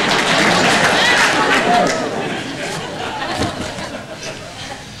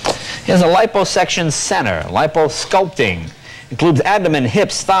 Here's a liposuction center, liposculpting. Includes abdomen,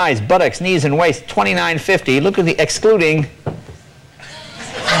 hips, thighs, buttocks, knees, and waist. $29.50. Look at the excluding.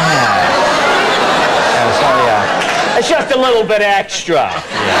 It's just a little bit extra. Yeah.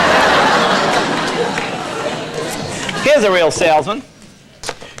 Here's a real salesman.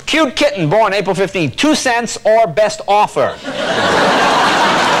 Cute kitten born April 15th. 2 cents or best offer.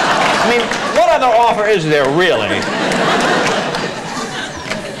 I mean, what other offer is there really?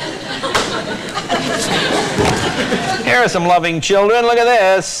 Here are some loving children. Look at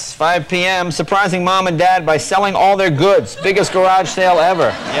this. 5 p.m. Surprising mom and dad by selling all their goods. Biggest garage sale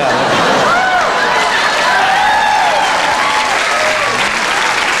ever. Yeah.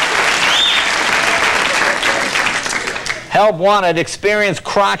 Help wanted, experienced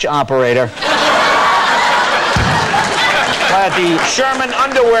crotch operator. At the Sherman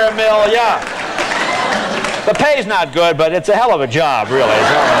Underwear Mill, yeah. The pay's not good, but it's a hell of a job, really. It's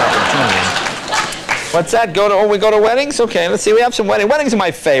all an opportunity. What's that? We go to weddings? Okay, let's see. We have some weddings. Weddings are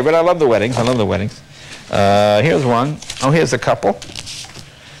my favorite. I love the weddings. I love the weddings. Here's one. Oh, here's a couple.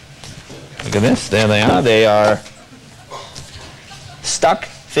 Look at this. There they are. They are stuck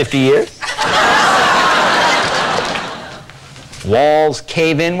 50 years. Walls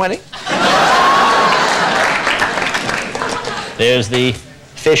cave-in wedding. There's the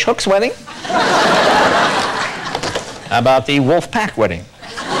fish hooks wedding. How about the wolf pack wedding?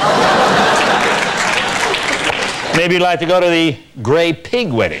 Maybe you'd like to go to the gray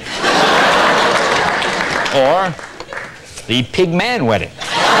pig wedding. Or the pig man wedding.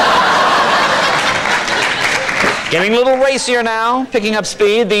 Getting a little racier now, picking up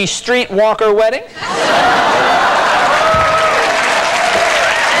speed, the street walker wedding.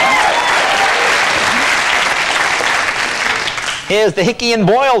 Here's the Hickey and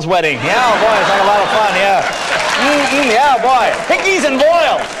Boyles wedding. Yeah, boy, it's like a lot of fun, yeah. Yeah, boy. Hickeys and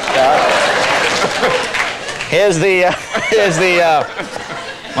Boyles. Yeah. Here's the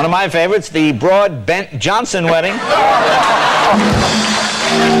one of my favorites, the Broad Bent Johnson wedding.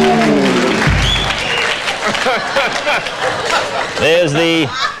 There's the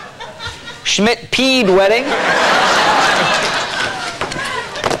Schmidt-Peed wedding.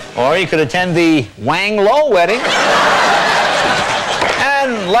 Or you could attend the Wang Lo wedding.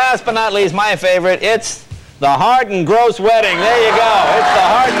 And last but not least, my favorite, it's the Hard and Gross wedding. There you go. It's the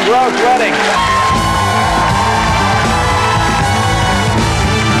Hard and Gross wedding.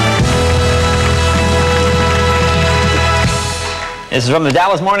 This is from the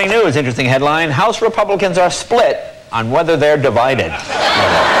Dallas Morning News. Interesting headline. House Republicans are split on whether they're divided.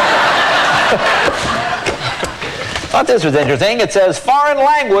 Thought this was interesting. It says foreign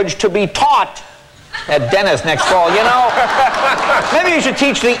language to be taught at dentist next fall. You know, maybe you should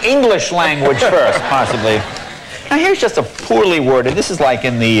teach the English language first, possibly. Now here's just a poorly worded, this is like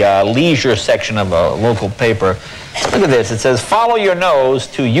in the leisure section of a local paper. Look at this. It says, follow your nose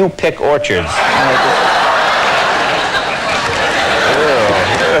to You Pick Orchards.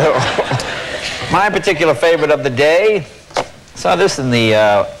 My particular favorite of the day, saw this in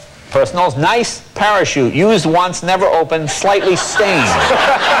the personals. Nice parachute, used once, never opened, slightly stained.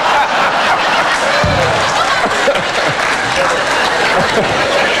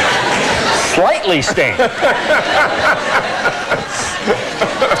 Slightly stained.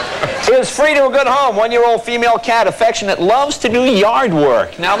 Is free to a good home. 1-year-old female cat, affectionate, loves to do yard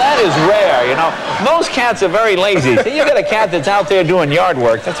work. Now that is rare, you know. Most cats are very lazy. So you get a cat that's out there doing yard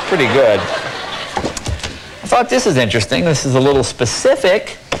work. That's pretty good. I thought this is interesting. This is a little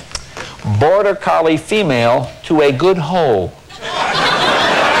specific. Border Collie female to a good hole.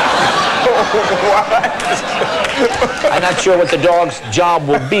 What? I'm not sure what the dog's job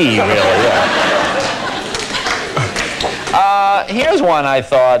will be, really. Yeah. Here's one I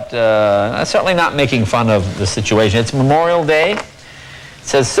thought, certainly not making fun of the situation. It's Memorial Day. It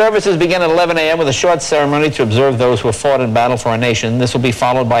says, services begin at 11 a.m. with a short ceremony to observe those who have fought in battle for our nation. This will be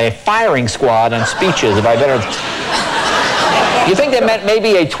followed by a firing squad and speeches of our veterans. You think they meant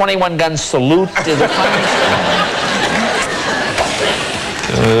maybe a 21-gun salute to the fire?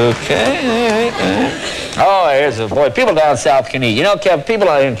 Okay. Oh, here's a boy. People down south can eat. You know, Kev, people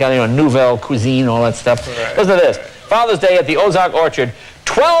out in California, Nouvelle cuisine, all that stuff. Right. Listen to this. Father's Day at the Ozark Orchard.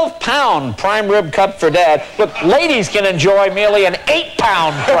 12-pound prime rib cut for Dad. Look, ladies can enjoy merely an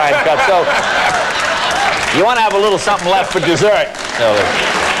 8-pound prime cut. So you want to have a little something left for dessert. So,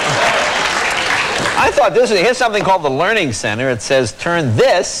 I thought this was, here's something called the Learning Center. It says, turn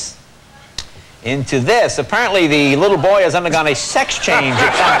this into this. Apparently, the little boy has undergone a sex change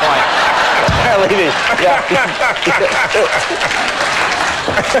at some point. Apparently,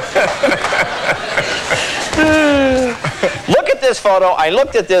 Look at this photo. I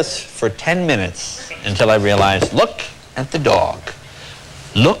looked at this for 10 minutes until I realized, look at the dog.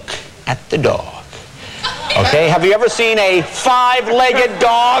 Look at the dog. Okay, have you ever seen a 5-legged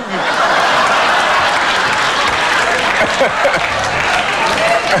dog?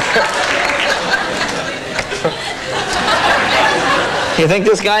 You think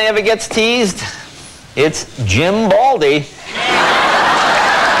this guy ever gets teased? It's Jim Baldy.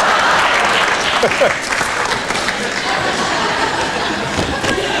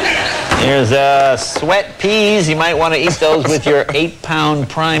 Here's sweat peas. You might want to eat those with your 8-pound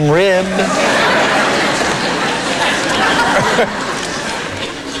prime rib.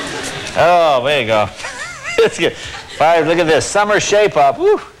 Oh, there you go. It's good. Fire, look at this. Summer shape up.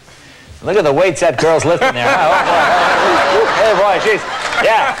 Woo. Look at the weights that girl's lifting there. Oh, boy. Hey, boy, she's...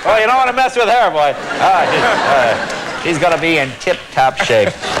 Yeah. Oh, you don't want to mess with her, boy. She's going to be in tip-top shape.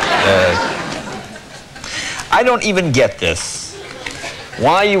 I don't even get this.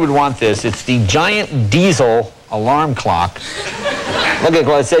 Why you would want this? It's the giant diesel alarm clock. Look at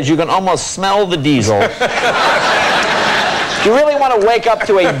what it says. You can almost smell the diesel. Do you really want to wake up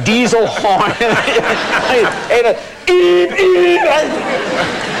to a diesel horn?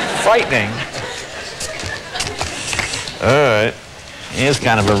 Frightening. All right. Here's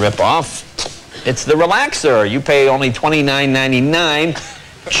kind of a rip-off. It's the relaxer. You pay only $29.99.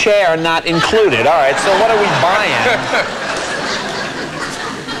 Chair not included. All right, so what are we buying?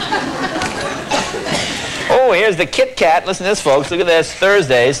 Oh, here's the Kit Kat. Listen to this, folks. Look at this.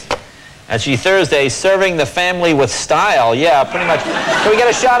 Thursdays. Actually, Thursdays, serving the family with style. Yeah, pretty much. Can we get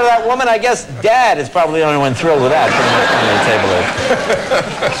a shot of that woman? I guess Dad is probably the only one thrilled with that. Pretty much on the table is.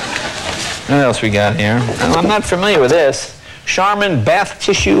 What else we got here? Oh, I'm not familiar with this. Charmin bath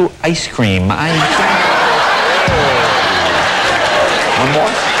tissue ice cream. One more?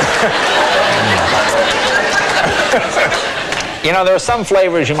 You know, there are some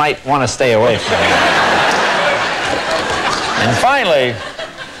flavors you might want to stay away from. And finally,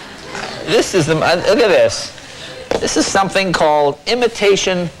 this is the, look at this. This is something called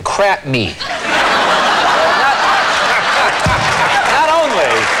imitation crap meat. Not only.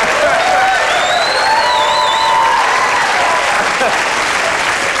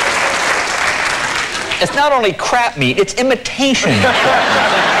 It's not only crap meat, it's imitation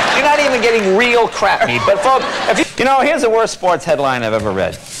crap meat. You're not even getting real crap meat. But folks, you know, here's the worst sports headline I've ever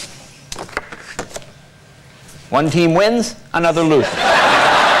read. One team wins, another loses.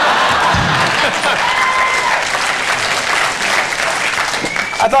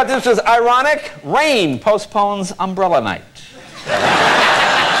 I thought this was ironic. Rain postpones umbrella night.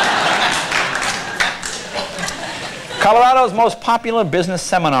 Colorado's most popular business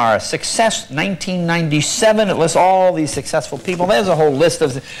seminar, Success 1997. It lists all these successful people. There's a whole list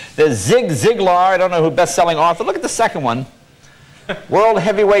of... There's Zig Ziglar, I don't know who, best-selling author. Look at the second one. World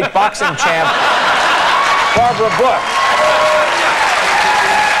heavyweight boxing champ, Barbara Bush.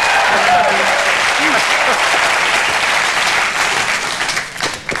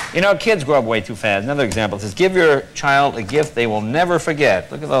 You know, kids grow up way too fast. Another example says, give your child a gift they will never forget.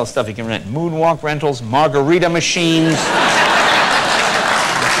 Look at all the stuff you can rent. Moonwalk rentals, margarita machines.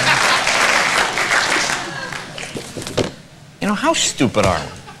 You know, how stupid are we?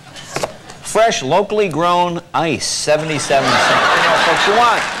 Fresh, locally grown ice, 77 cents. You know, folks,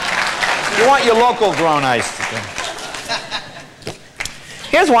 you want your local grown ice.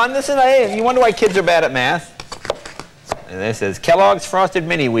 Here's one. This is, you wonder why kids are bad at math. And this says, Kellogg's Frosted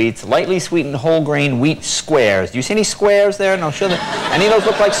Mini Wheats, lightly sweetened whole grain wheat squares. Do you see any squares there? No, sure. Any of those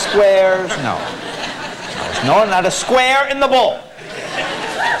look like squares? No. No, not a square in the bowl.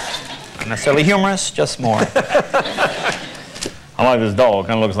 Not necessarily humorous, just more. I like this dog.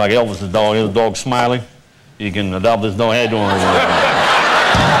 Kind of looks like Elvis's dog. His dog Smiley. You can adopt this dog. How you doing?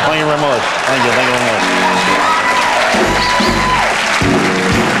 Thank you very much. Thank you very much.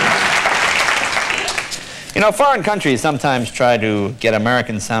 You know, foreign countries sometimes try to get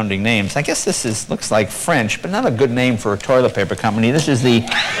American-sounding names. I guess this looks like French, but not a good name for a toilet paper company. This is the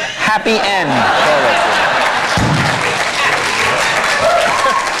Happy End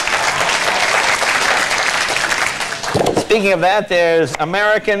toilet. Speaking of that, there's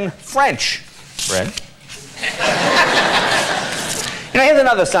American French bread. You know, here's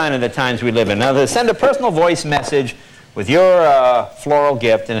another sign of the times we live in. Now, send a personal voice message with your floral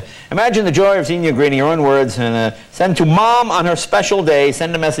gift, and imagine the joy of seeing your greeting, your own words, and send to Mom on her special day.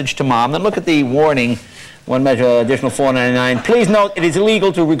 Send a message to Mom. Then look at the warning, one measure, additional $4.99. Please note, it is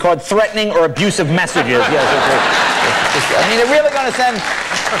illegal to record threatening or abusive messages. Yes, I mean, they're really going to send...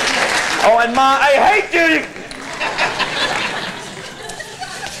 Oh, and Mom, I hate you!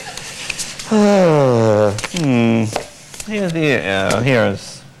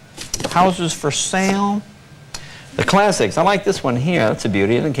 Here's houses for sale. The classics. I like this one here. That's a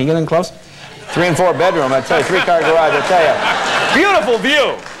beauty. Can you get in close? 3 and 4 bedroom. I tell you, 3-car garage. I tell you, beautiful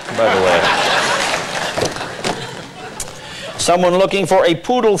view. By the way, someone looking for a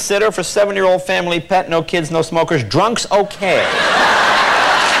poodle sitter for 7-year-old family pet. No kids, no smokers. Drunks okay.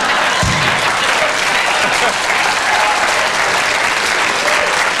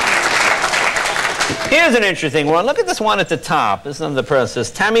 Here's an interesting one. Look at this one at the top. This is under the press. It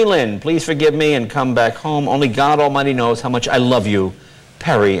says, Tammy Lynn, please forgive me and come back home. Only God Almighty knows how much I love you.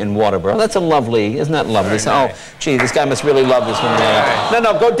 Perry in Waterboro. That's a lovely, isn't that lovely? So, nice. Oh, gee, this guy must really love this one. Nice.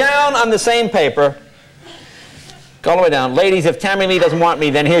 No, go down on the same paper. Go all the way down. Ladies, if Tammy Lee doesn't want me,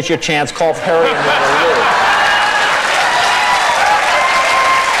 then here's your chance. Call Perry in Waterboro.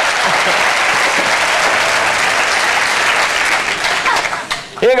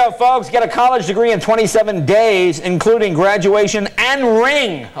 Here you go, folks. Get a college degree in 27 days, including graduation and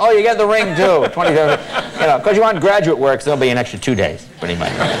ring. Oh, you get the ring, too. 27. You know, because you want graduate work, so there'll be an extra 2 days, pretty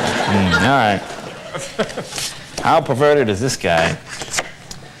much. All right. How perverted is this guy?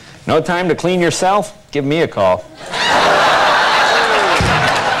 No time to clean yourself? Give me a call.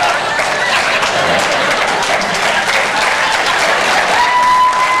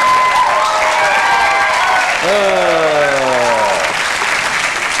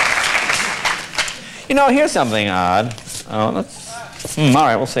 You know, here's something odd. Oh, let's... all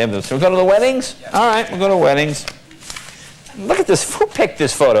right, we'll save this. We'll go to the weddings? All right, we'll go to weddings. Look at this. Who picked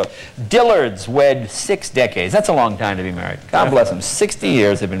this photo? Dillards wed 6 decades. That's a long time to be married. God bless them. 60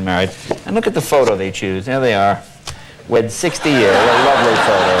 years they've been married. And look at the photo they choose. There they are. Wed 60 years. What a lovely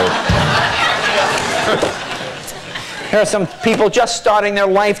photo. Here are some people just starting their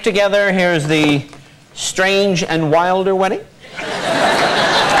life together. Here's the Strange and Wilder wedding.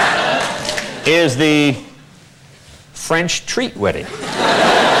 Here's the French treat wedding.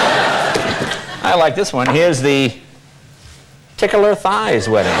 I like this one. Here's the Tickler Thighs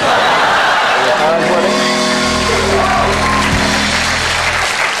wedding.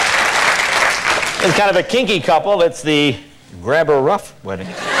 It's kind of a kinky couple. It's the Grabber Rough wedding.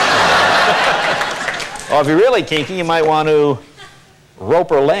 Or if you're really kinky, you might want to rope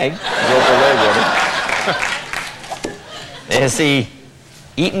her leg. Rope her leg wedding. There's the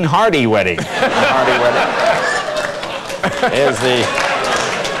Eaton Hardy wedding. Hardy wedding.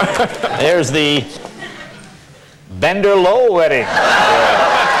 There's the Bender Low wedding.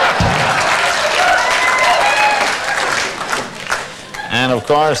 And of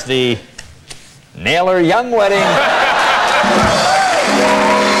course the Naylor Young wedding. Of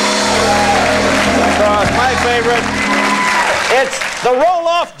course, my favorite. It's the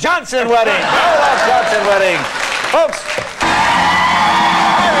Roloff Johnson wedding. Roloff Johnson wedding. Folks.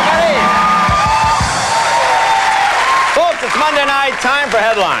 Folks, it's Monday night, time for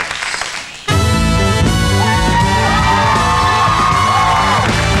headlines.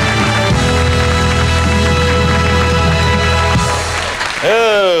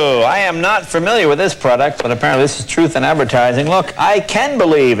 Oh, I am not familiar with this product, but apparently this is truth in advertising. Look, I can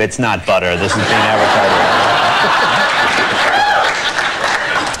believe it's not butter. This is being advertised.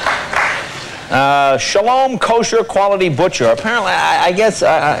 Shalom Kosher Quality Butcher. Apparently, I guess,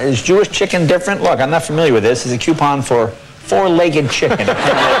 is Jewish chicken different? Look, I'm not familiar with this. It's a coupon for 4-legged chicken. Sort of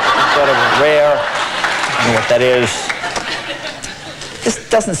rare. I don't know what that is. This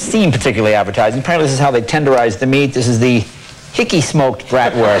doesn't seem particularly appetizing. Apparently, this is how they tenderize the meat. This is the Hickey smoked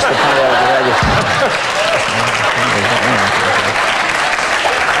bratwurst.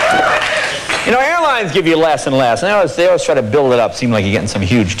 You know, airlines give you less and less. And they always try to build it up, seem like you're getting some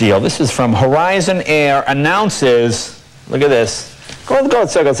huge deal. This is from Horizon Air announces, look at this. Go to the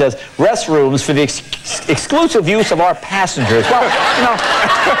circle, it says, restrooms for the exclusive use of our passengers. Well, you know,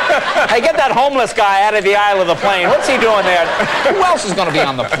 hey, get that homeless guy out of the aisle of the plane. What's he doing there? Who else is going to be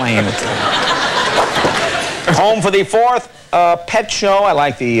on the plane? Home for the 4th pet show. I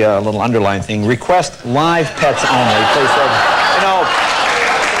like the little underline thing. Request live pets only. Please, you know,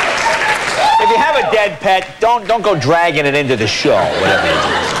 if you have a dead pet, don't go dragging it into the show. Whatever you do.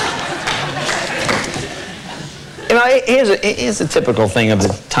 You know, here's a typical thing of the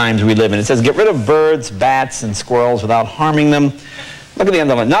times we live in. It says, get rid of birds, bats, and squirrels without harming them. Look at the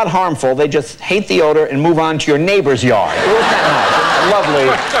underline. Not harmful. They just hate the odor and move on to your neighbor's yard. Isn't that nice? Lovely.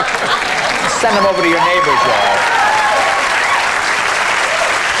 Send them over to your neighbor's yard.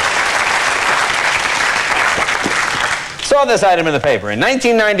 Saw this item in the paper. In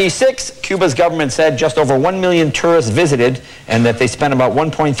 1996, Cuba's government said just over 1 million tourists visited and that they spent about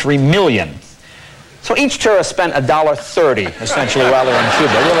 1.3 million. So each tourist spent $1.30, essentially, while they were in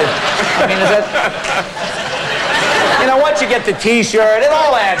Cuba. Really, I mean, is that... You know, once you get the T-shirt, it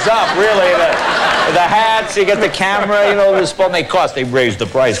all adds up, really. The hats, you get the camera, you know, they cost. They raised the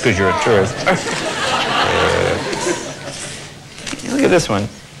price because you're a tourist. Look at this one.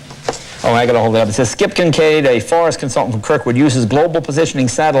 Oh, I got to hold it up. It says, Skip Kincaid, a forest consultant from Kirkwood, used his global positioning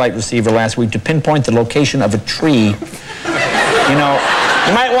satellite receiver last week to pinpoint the location of a tree. You know,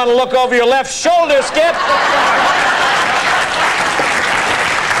 you might want to look over your left shoulder, Skip.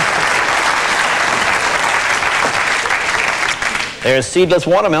 There's seedless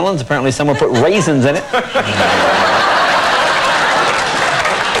watermelons. Apparently someone put raisins in it.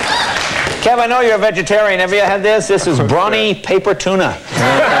 Kev, I know you're a vegetarian. Have you had this? This is brawny paper tuna.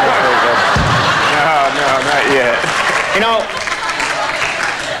 No, not yet. You know,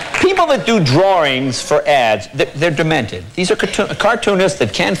 people that do drawings for ads, they're demented. These are cartoonists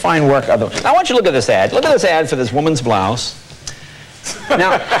that can't find work otherwise. Now, I want you to look at this ad. Look at this ad for this woman's blouse.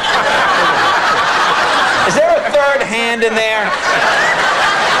 Now, is there a third hand in there?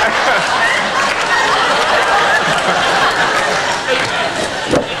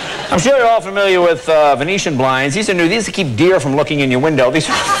 I'm sure you're all familiar with Venetian blinds. These are new. These keep deer from looking in your window. These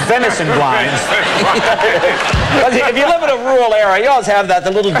are venison blinds. If you live in a rural area, you always have that,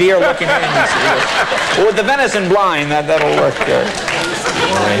 the little deer looking in. Well, with the venison blind, that'll work good.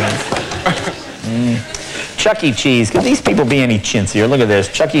 Chuck E. Cheese. Could these people be any chintzier? Look at this.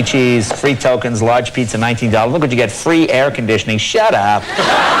 Chuck E. Cheese, free tokens, large pizza, $19. Look what you get. Free air conditioning. Shut up.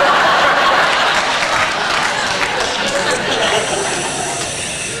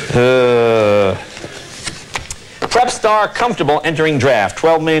 Prep star comfortable entering draft.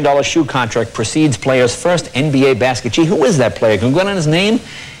 $12 million shoe contract precedes player's first NBA basket. Gee, who is that player? Can we go on his name?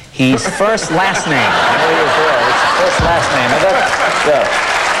 He's first last name. I know he was there. It's first last name.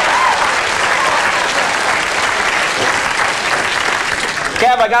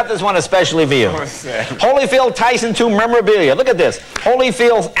 Kev, I got this one especially for you. What's that? Holyfield Tyson 2 memorabilia. Look at this.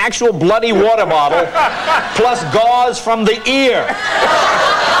 Holyfield's actual bloody water bottle plus gauze from the ear.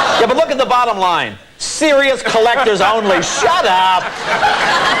 Yeah, but look at the bottom line. Serious collectors only. Shut up.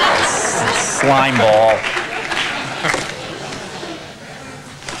 Slime ball.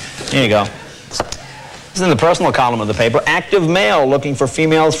 Here you go. This is in the personal column of the paper. Active male looking for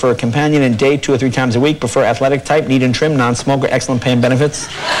females for a companion and date 2 or 3 times a week. Prefer athletic type, neat and trim, non-smoker, excellent pay and benefits.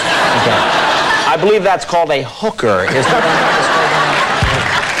 Okay. I believe that's called a hooker. Is that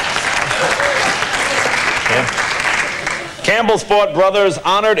okay. Campbell Sport Brothers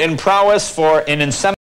honored in prowess for an incentive.